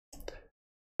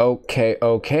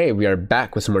Okay, we are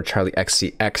back with some more Charli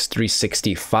XCX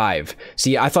 365.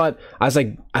 See, I was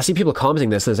like, I see people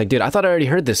commenting this, and I was like, dude, I thought I already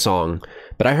heard this song,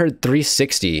 but I heard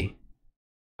 360.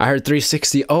 I heard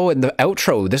 360. Oh, and the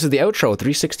outro. This is the outro,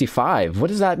 365. What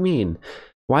does that mean?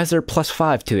 Why is there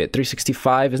 +5 to it?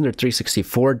 365? Isn't there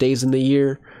 364 days in the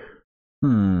year?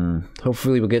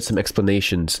 Hopefully we'll get some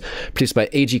explanations. Produced by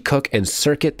A.G. Cook and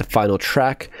Circuit, the final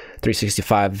track.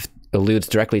 365 alludes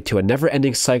directly to a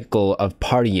never-ending cycle of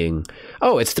partying.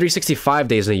 Oh, it's 365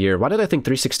 days in a year. Why did I think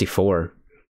 364?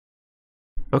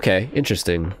 Okay,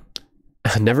 interesting.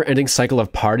 A never-ending cycle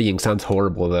of partying sounds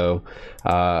horrible, though.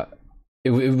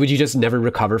 Would you just never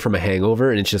recover from a hangover?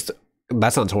 And it's just...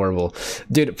 That sounds horrible.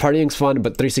 Dude, partying's fun,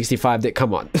 but 365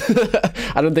 come on.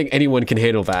 I don't think anyone can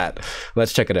handle that.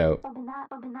 Let's check it out.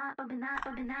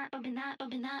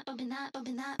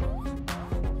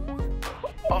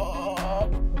 Oh.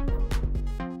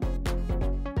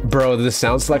 Bro, the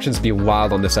sound selections be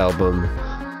wild on this album.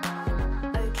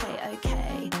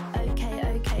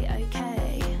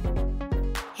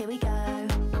 Here we go.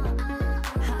 When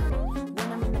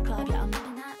I'm in the club, yeah,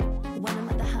 when I'm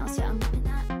at the house, yeah,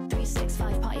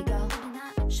 365 party girl.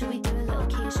 Should we do a little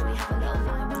key? Should we have a little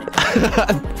line?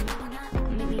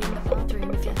 Meet me in the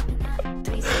bathroom if you're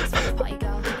 365 party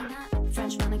girl.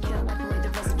 French manicure, like the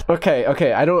rest.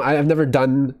 Okay, I've never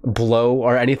done blow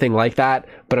or anything like that,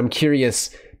 but I'm curious,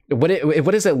 what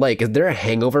is it like? Is there a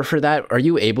hangover for that? Are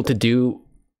you able to do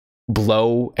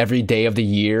blow every day of the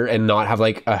year and not have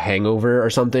like a hangover or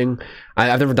something?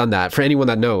 I've never done that. For anyone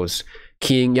that knows,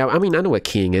 keying, yeah, I mean, I know what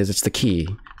keying is. It's the key.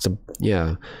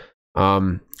 Yeah.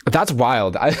 That's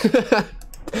wild.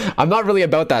 I'm not really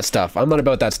about that stuff. I'm not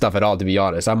about that stuff at all, to be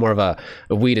honest. I'm more of a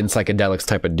weed and psychedelics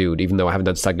type of dude, even though I haven't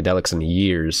done psychedelics in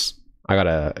years. I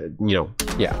gotta, you know,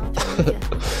 yeah.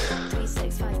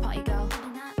 365 party girl.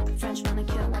 French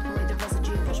manicure, wipe away the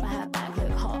residue, push my hair back,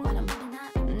 look hot when I'm.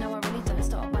 No, I really don't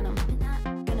stop when I'm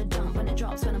gonna jump when it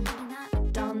drops when I'm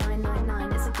down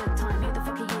 999. It's a good time. Who the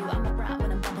fuck are you? I'm a brat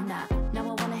when I'm bumping that. Now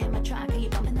I wanna hit my track. Are you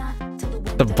bumping that? Till the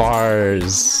wind. The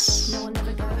bars. No, I'll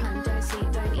never go home. Don't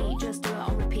sleep, don't eat, just do it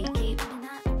on repeat. Keep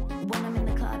when I'm in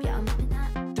the club, yeah, I'm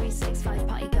 365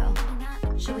 party girl.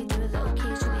 Should we do a little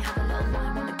key? Should we have a little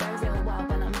line? Wanna go real wild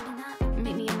when I'm.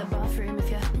 Meet me in the bathroom if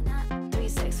you're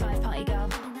 365 party girl.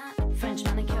 French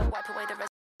manicure, wipe away the rest.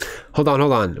 Hold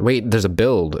on. Wait, there's a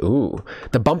build. Ooh.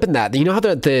 The bump in that. You know how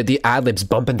the ad-libs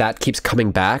bump in that keeps coming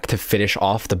back to finish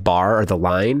off the bar or the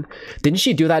line? Didn't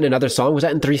she do that in another song? Was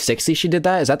that in 360 she did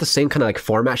that? Is that the same kind of like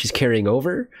format she's carrying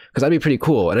over? Because that'd be pretty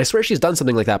cool. And I swear she's done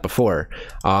something like that before.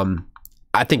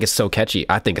 I think it's so catchy.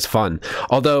 I think it's fun.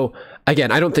 Although,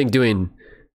 again, I don't think doing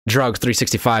drugs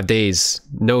 365 days,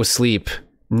 no sleep,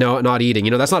 no, not eating,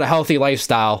 you know, that's not a healthy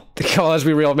lifestyle. Let's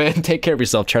be real, man. Take care of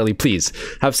yourself, Charli, please.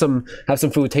 Have some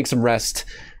food, take some rest.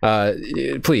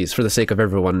 Please, for the sake of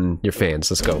everyone, your fans.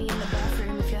 Let's go.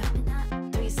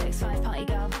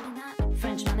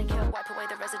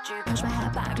 Push my hair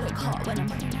back, look hot when I'm.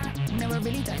 No, I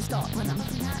really don't stop when I'm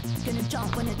gonna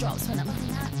jump when it drops when I'm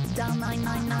down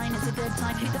 999. It's a good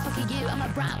time. Who the fuck are you? I'm a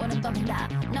brat when I'm bumping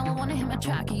that. No, I wanna hit my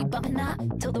track. Are you bumping that?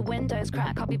 Till the windows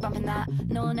crack, I'll be bumping that.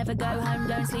 No, I'll never go home.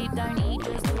 Don't sleep, don't eat,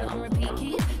 just do it on repeat.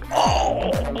 Keep.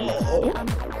 Oh.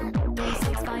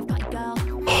 365 party girl.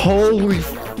 Holy.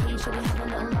 Should we have a little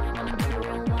line? Wanna go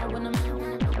real wild when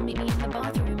I'm. Meet me in the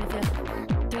bathroom if you're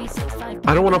 365.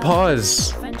 I don't want to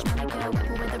pause. French manicure, wipe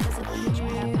away the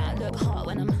residue. Look hot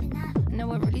when I'm.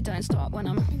 No, I really don't stop when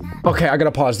I'm. Okay, I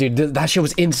gotta pause, dude. That shit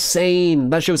was insane.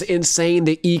 That shit was insane.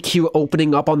 The EQ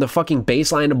opening up on the fucking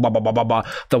bass line. Blah, blah, blah, blah, blah.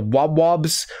 The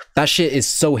wob-wobs. That shit is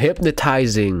so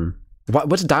hypnotizing.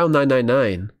 What's dial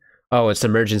 999? Oh, it's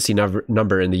emergency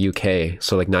number in the UK.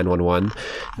 So like 911.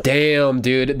 Damn,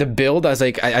 dude. The build, I was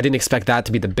like, I didn't expect that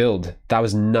to be the build. That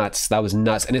was nuts. That was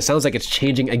nuts. And it sounds like it's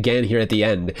changing again here at the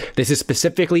end. This is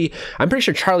specifically, I'm pretty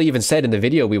sure Charli even said in the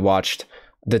video we watched,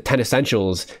 the 10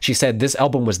 Essentials, she said this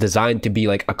album was designed to be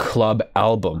like a club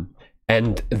album.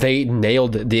 And they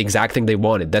nailed the exact thing they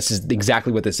wanted. This is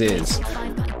exactly what this is.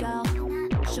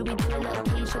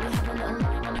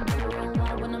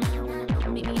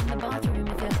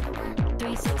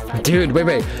 Dude,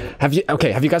 wait. Have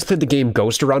you guys played the game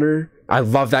Ghost Runner? I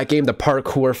love that game. The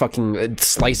parkour fucking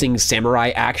slicing samurai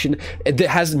action. It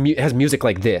has music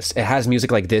like this. It has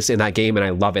music like this in that game, and I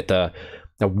love it. The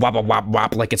wop wop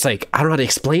wop, like it's like, I don't know how to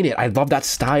explain it. I love that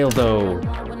style though.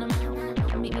 I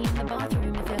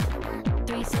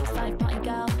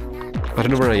don't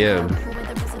know where I am.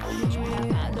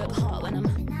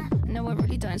 No, I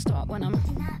really don't stop when I'm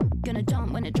gonna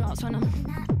jump when it drops when I'm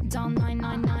down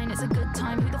 999. It's a good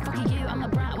time. Who the fuck are you? I'm a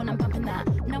brat when I'm bumping that.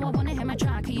 No, I wanna hear my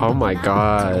track. Are you Oh my bumping that?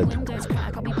 God. Till the windows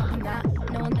crack, I'll be bumping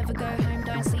that. No, I'll never go home,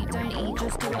 don't sleep, don't eat,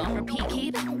 just do it on repeat.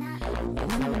 Keep.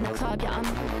 When I'm in the club, yeah, I'm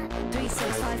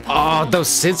 365. Oh, those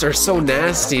synths are so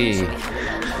nasty.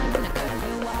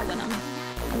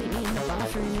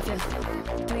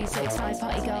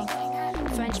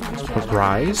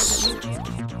 Rise?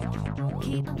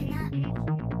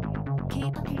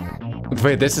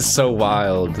 Wait, this is so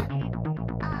wild.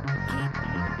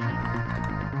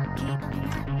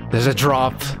 There's a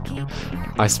drop.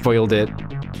 I spoiled it.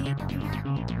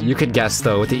 You could guess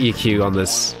though with the EQ on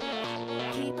this.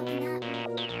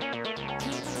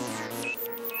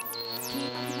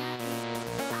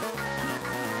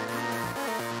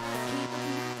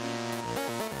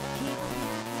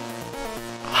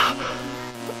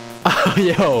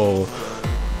 Yo.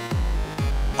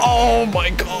 Oh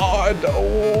my god.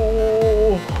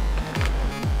 Oh.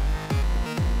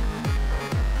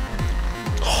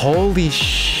 Holy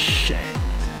shit.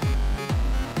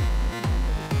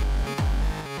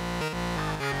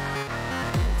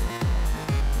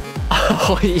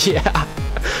 Oh yeah.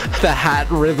 The hat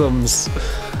rhythms.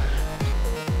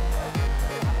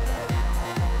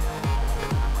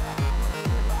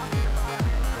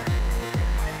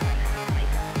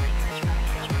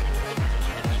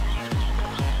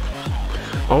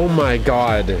 Oh my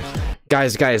god.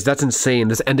 Guys, that's insane.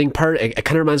 This ending part, it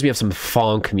kind of reminds me of some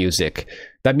funk music.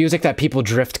 That music that people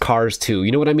drift cars to.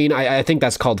 You know what I mean? I think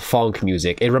that's called funk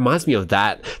music. It reminds me of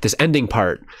that. This ending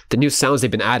part, the new sounds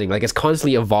they've been adding. Like, it's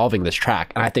constantly evolving, this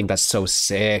track. And I think that's so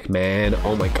sick, man.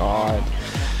 Oh my god.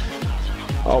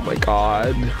 Oh my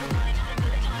god.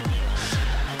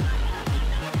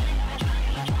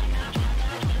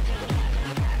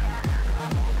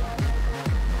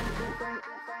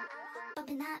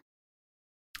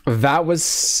 That was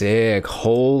sick.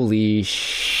 Holy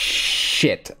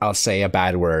shit. I'll say a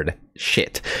bad word.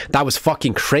 Shit. That was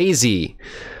fucking crazy.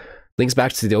 Links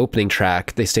back to the opening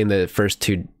track. They stay in the first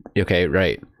two. Okay,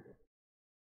 right.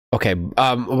 Okay.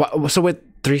 So with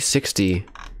 360,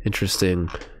 interesting.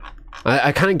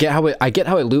 I kind of get how I get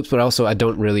how it loops, but also I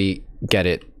don't really get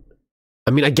it.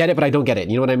 I mean, I get it, but I don't get it.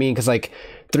 You know what I mean? Because like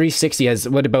 360 has,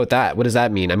 what about that? What does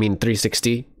that mean? I mean,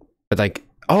 360, but like,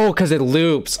 oh, because it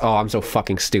loops. Oh, I'm so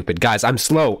fucking stupid. Guys, I'm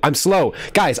slow. I'm slow.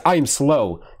 Guys, I am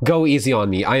slow. Go easy on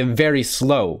me. I am very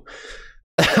slow.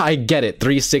 I get it.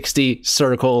 360,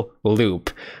 circle, loop.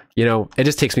 You know, it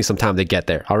just takes me some time to get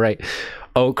there. All right.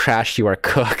 Oh, Crash, you are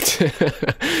cooked.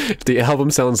 If the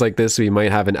album sounds like this, we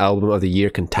might have an album of the year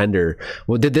contender.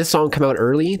 Well, did this song come out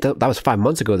early? That was 5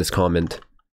 months ago, this comment.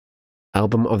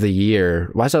 Album of the year.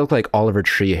 Why does that look like Oliver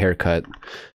Tree haircut?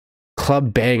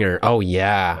 Club banger. Oh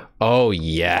yeah. Oh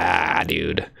yeah,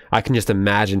 dude. I can just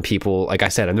imagine people, like I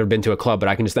said, I've never been to a club, but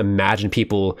I can just imagine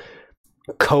people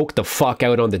coke the fuck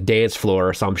out on the dance floor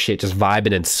or some shit, just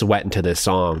vibing and sweating to this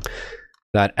song.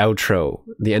 That outro,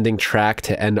 the ending track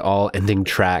to end all ending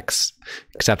tracks,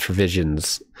 except for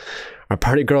Visions. Our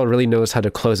party girl really knows how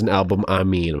to close an album. I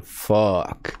mean,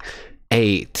 fuck.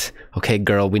 8. Okay,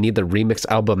 girl, we need the remix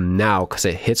album now because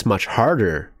it hits much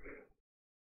harder.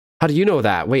 How do you know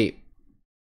that? Wait.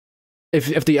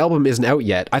 If the album isn't out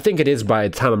yet, I think it is by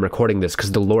the time I'm recording this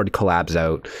because the Lord collabs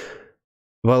out.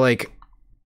 Well, like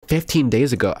 15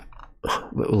 days ago,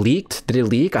 leaked? Did it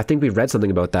leak? I think we read something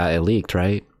about that. It leaked,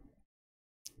 right?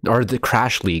 Or the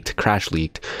Crash leaked. Crash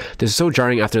leaked. This is so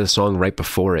jarring after the song right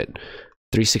before it.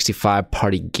 365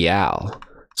 Party Gal.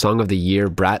 Song of the year.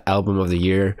 Brat album of the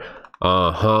year.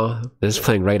 This is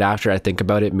playing right after I think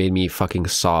about it. Made me fucking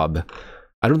sob.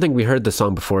 I don't think we heard the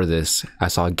song before this. I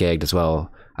saw Gagged as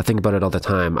well. I think about it all the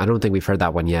time. I don't think we've heard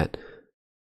that one yet.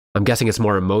 I'm guessing it's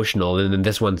more emotional, and then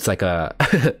this one's like a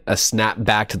a snap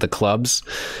back to the clubs.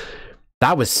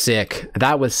 That was sick.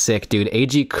 That was sick, dude.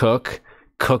 A.G. Cook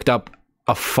cooked up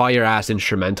a fire-ass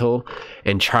instrumental,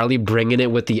 and Charli bringing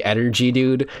it with the energy,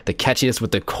 dude. The catchiness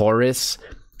with the chorus.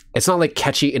 It's not like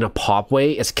catchy in a pop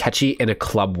way, it's catchy in a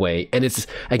club way. And it's,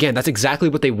 again, that's exactly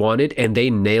what they wanted, and they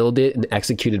nailed it and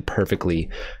executed perfectly.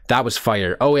 That was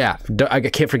fire. Oh yeah, I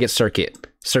can't forget Circuit.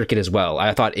 Circuit as well.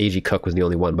 I thought A.G. Cook was the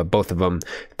only one, but both of them,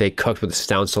 they cooked with the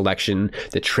sound selection,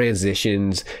 the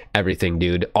transitions, everything,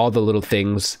 dude. All the little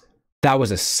things. That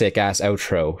was a sick-ass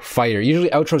outro. Fire. Usually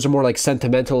outros are more like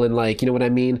sentimental and like, you know what I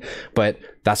mean? But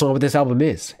that's not what this album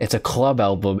is. It's a club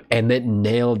album, and it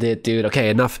nailed it, dude. Okay,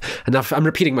 enough. I'm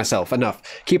repeating myself. Enough.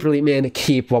 Keep really, man.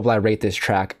 Keep while I rate this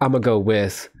track. I'm gonna go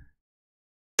with...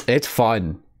 It's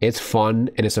fun. It's fun,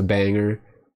 and it's a banger.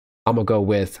 I'm gonna go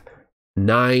with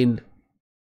 9...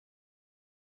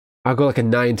 I'll go like a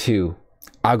 9-2.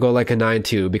 I'll go like a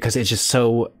 9-2 because it's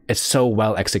so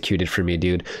well executed for me,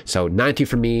 dude. So 9-2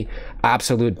 for me,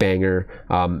 absolute banger.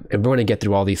 And we're gonna get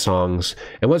through all these songs.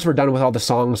 And once we're done with all the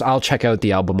songs, I'll check out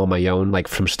the album on my own, like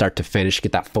from start to finish,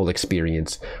 get that full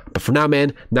experience. But for now,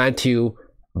 man, 9-2,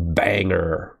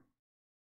 banger.